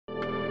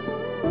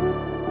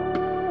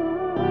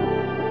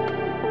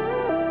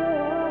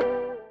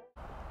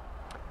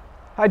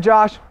Hi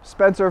Josh,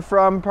 Spencer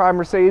from Prime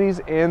Mercedes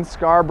in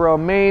Scarborough,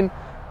 Maine.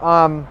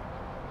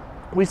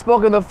 We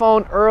spoke on the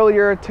phone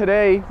earlier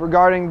today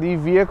regarding the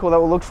vehicle that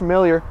will look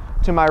familiar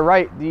to my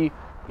right, the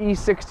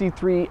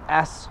E63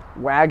 S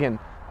wagon.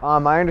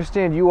 I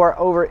understand you are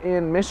over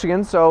in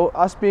Michigan, so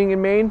us being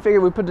in Maine,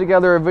 figured we put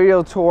together a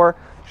video tour,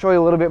 show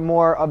you a little bit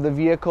more of the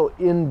vehicle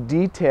in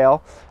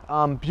detail.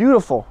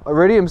 Beautiful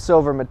iridium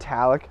silver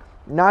metallic,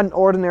 not an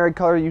ordinary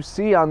color you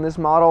see on this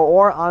model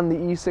or on the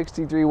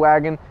E63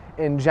 wagon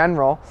in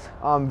general.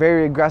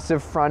 Very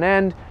aggressive front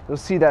end. You'll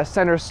see that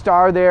center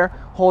star there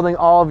holding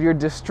all of your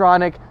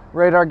Distronic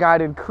radar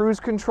guided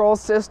cruise control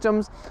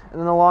systems, and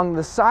then along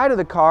the side of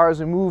the car as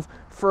we move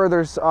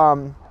further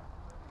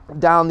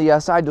down the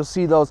side, you'll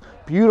see those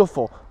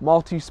beautiful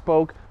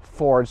multi-spoke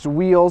forged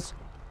wheels.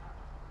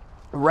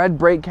 Red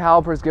brake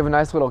calipers give a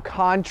nice little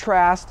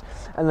contrast.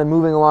 And then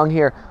moving along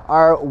here,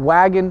 our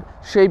wagon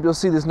shape, you'll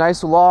see this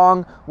nice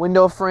long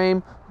window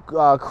frame,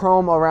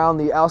 chrome around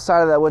the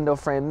outside of that window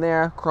frame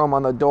there, chrome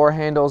on the door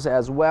handles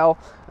as well.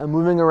 And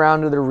moving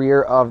around to the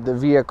rear of the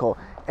vehicle,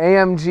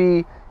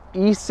 AMG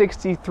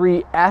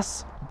E63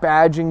 S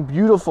badging,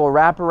 beautiful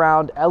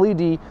wraparound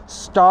LED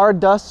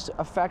stardust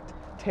effect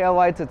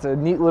taillights. It's a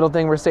neat little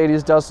thing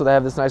Mercedes does, so they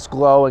have this nice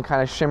glow and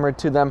kind of shimmer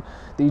to them.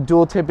 The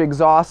dual tip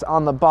exhaust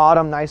on the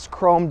bottom, nice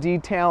chrome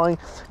detailing,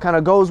 kind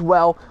of goes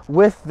well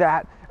with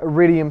that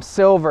iridium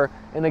silver.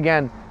 And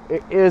again,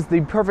 it is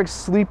the perfect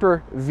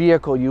sleeper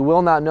vehicle. You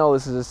will not know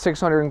this is a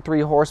 603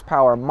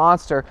 horsepower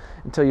monster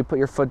until you put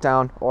your foot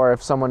down, or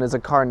if someone is a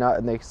car nut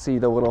and they see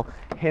the little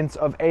hints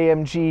of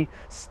AMG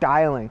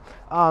styling.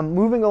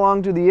 Moving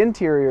along to the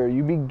interior,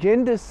 you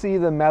begin to see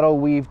the metal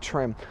weave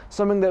trim,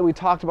 something that we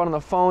talked about on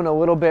the phone a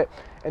little bit,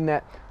 and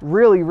that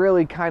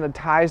really kind of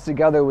ties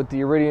together with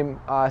the iridium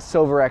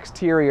silver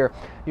exterior.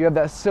 You have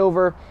that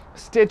silver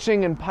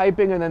stitching and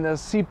piping, and then the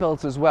seat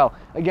belts as well.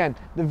 Again,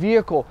 the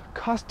vehicle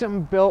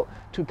custom built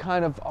to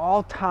kind of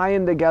all tie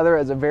in together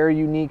as a very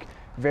unique,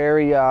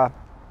 very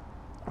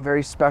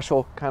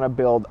special kind of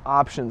build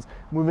options.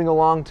 Moving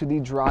along to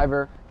the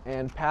driver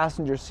and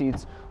passenger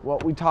seats,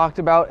 what we talked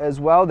about as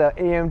well, the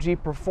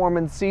AMG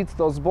performance seats,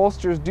 those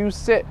bolsters do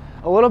sit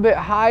a little bit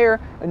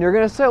higher and you're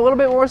going to sit a little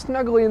bit more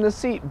snugly in the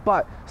seat,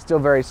 but still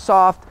very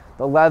soft.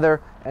 The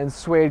leather and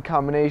suede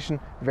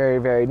combination,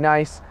 very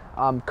nice.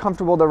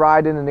 Comfortable to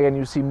ride in, and again,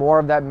 you see more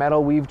of that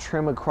metal weave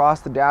trim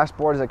across the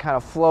dashboard as it kind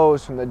of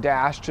flows from the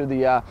dash to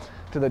the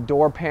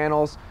door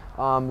panels.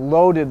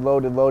 Loaded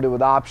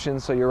with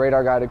options. So your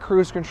radar guided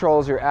cruise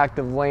controls, your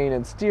active lane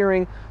and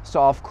steering,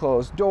 soft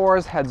closed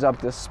doors, heads up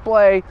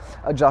display,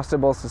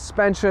 adjustable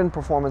suspension,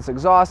 performance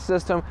exhaust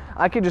system.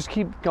 I could just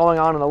keep going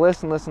on the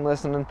list and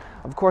listen, and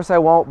of course I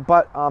won't,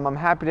 but I'm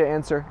happy to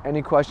answer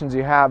any questions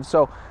you have.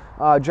 So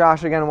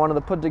Josh, again, wanted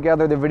to put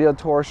together the video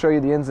tour, show you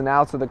the ins and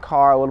outs of the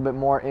car a little bit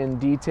more in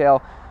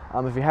detail.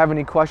 If you have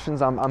any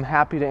questions, I'm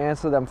happy to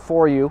answer them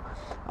for you.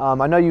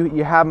 I know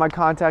you have my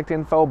contact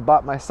info,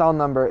 but my cell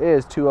number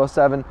is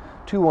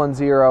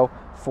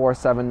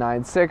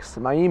 207-210-4796.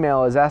 My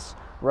email is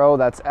sroe,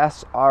 that's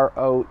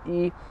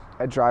SROE,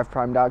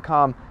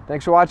 @driveprime.com.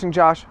 Thanks for watching,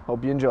 Josh.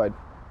 Hope you enjoyed.